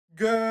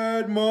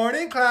Good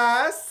morning,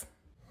 class.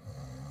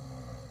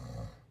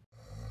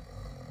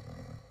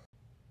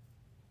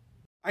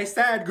 I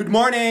said good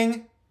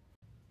morning.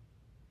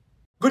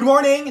 Good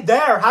morning!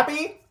 There!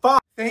 Happy?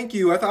 Fuck! Thank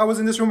you. I thought I was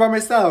in this room by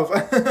myself.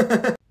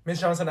 Miss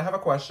Johnson, I have a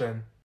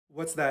question.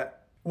 What's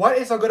that? What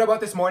is so good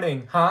about this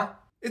morning, huh?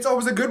 It's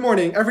always a good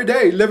morning. Every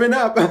day. Living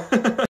up.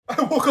 I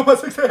woke up at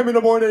 6 a.m. in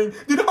the morning. Do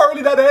you know how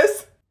early that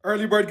is?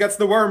 Early bird gets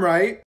the worm,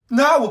 right?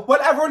 No!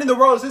 While everyone in the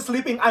world is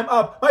sleeping, I'm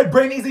up. My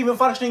brain isn't even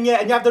functioning yet,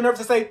 and you have the nerve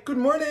to say, good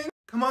morning.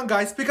 Come on,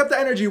 guys. Pick up the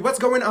energy. What's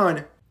going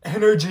on?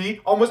 Energy?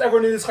 Almost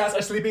everyone in this class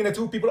are sleeping, and the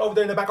two people over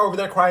there in the back are over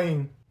there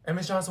crying. And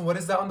Miss Johnson, what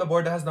is that on the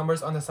board that has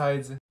numbers on the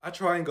sides? A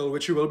triangle,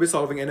 which you will be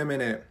solving in a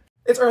minute.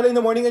 It's early in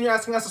the morning and you're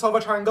asking us to solve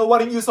a triangle. Why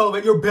didn't you solve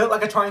it? You're built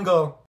like a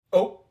triangle.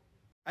 Oh.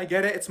 I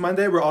get it. It's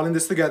Monday. We're all in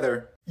this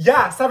together.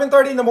 Yeah,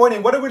 7:30 in the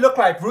morning. What do we look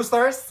like,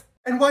 roosters?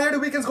 And why are the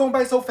weekends going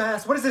by so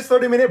fast? What is this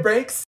 30-minute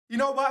breaks? You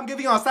know what? I'm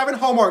giving y'all 7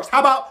 homeworks. How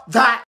about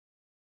that?